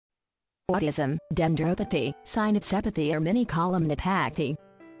Autism, dendropathy, synaps-opathy or mini-columnopathy.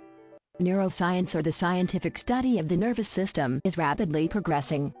 Neuroscience, or the scientific study of the nervous system, is rapidly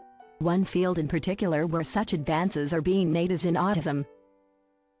progressing. One field in particular where such advances are being made is in autism.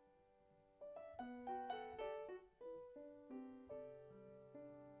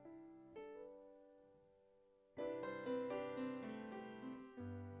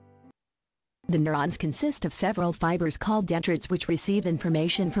 The neurons consist of several fibers called dendrites which receive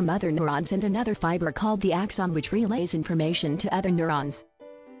information from other neurons, and another fiber called the axon which relays information to other neurons.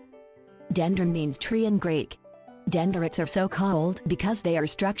 Dendron means tree in Greek. Dendrites are so called because they are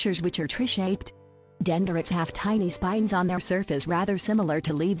structures which are tree-shaped. Dendrites have tiny spines on their surface rather similar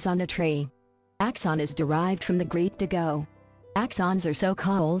to leaves on a tree. Axon is derived from the Greek dago. Axons are so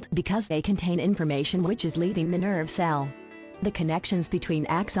called because they contain information which is leaving the nerve cell. The connections between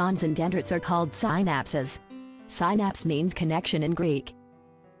axons and dendrites are called synapses. Synapse means connection in Greek.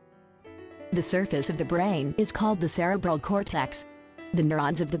 The surface of the brain is called the cerebral cortex. The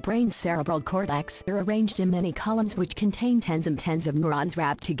neurons of the brain's cerebral cortex are arranged in many columns which contain tens and tens of neurons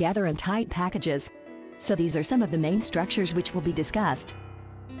wrapped together in tight packages. So these are some of the main structures which will be discussed.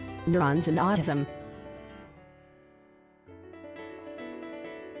 Neurons and autism.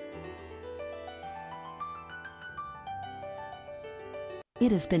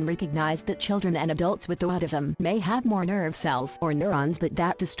 It has been recognized that children and adults with autism may have more nerve cells or neurons, but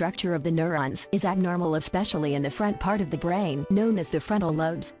that the structure of the neurons is abnormal, especially in the front part of the brain, known as the frontal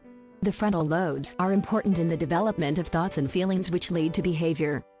lobes. The frontal lobes are important in the development of thoughts and feelings which lead to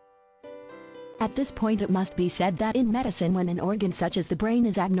behavior. At this point it must be said that in medicine, when an organ such as the brain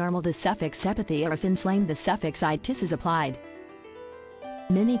is abnormal, the suffix -opathy, or if inflamed, the suffix -itis is applied.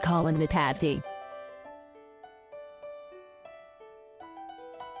 Mini-columnopathy.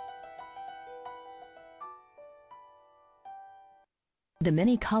 The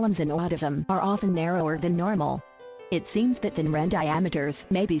mini-columns in autism are often narrower than normal. It seems that the neuron diameters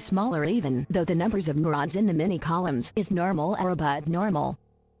may be smaller even though the numbers of neurons in the mini-columns is normal or above normal.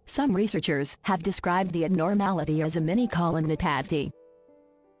 Some researchers have described the abnormality as a mini-columnopathy.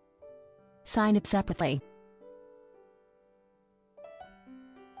 Synaps-opathy.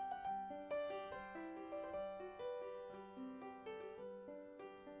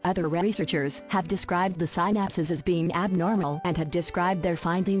 Other researchers have described the synapses as being abnormal and have described their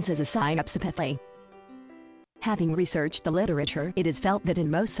findings as a synaps-opathy. Having researched the literature, it is felt that in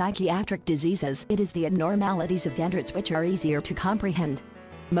most psychiatric diseases, it is the abnormalities of dendrites which are easier to comprehend.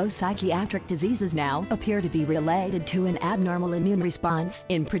 Most psychiatric diseases now appear to be related to an abnormal immune response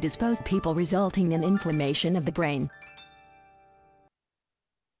in predisposed people, resulting in inflammation of the brain.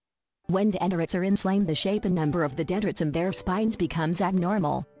 When dendrites are inflamed, the shape and number of the dendrites and their spines becomes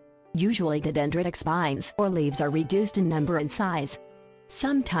abnormal. Usually the dendritic spines or leaves are reduced in number and size.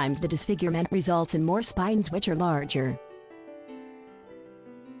 Sometimes the disfigurement results in more spines which are larger.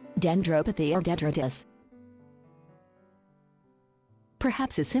 Dendropathy or dendritis.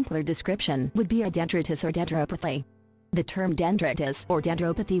 Perhaps a simpler description would be a dendritis or dendropathy. The term dendritis or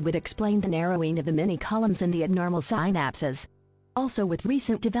dendropathy would explain the narrowing of the mini-columns and the abnormal synapses. Also, with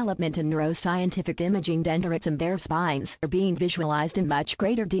recent development in neuroscientific imaging, dendrites and their spines are being visualized in much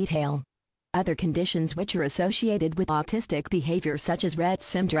greater detail. Other conditions which are associated with autistic behavior, such as Rett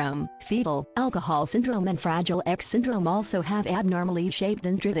syndrome, fetal alcohol syndrome and Fragile X syndrome, also have abnormally shaped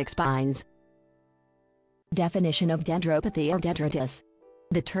dendritic spines. Definition of dendropathy or dendritis.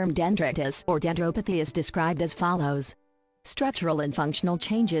 The term dendritis or dendropathy is described as follows. Structural and functional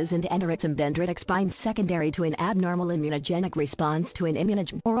changes in dendrites and dendritic spines secondary to an abnormal immunogenic response to an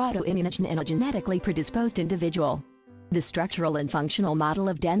immunogen or autoimmunogen in a genetically predisposed individual. The structural and functional model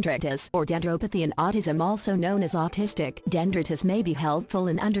of dendritis or dendropathy in autism, also known as autistic dendritis, may be helpful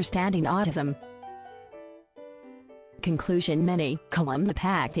in understanding autism. Conclusion: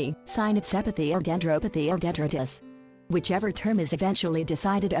 mini-columnopathy, synaps-opathy or dendropathy or dendritis. Whichever term is eventually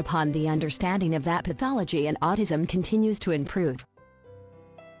decided upon, the understanding of that pathology and autism continues to improve.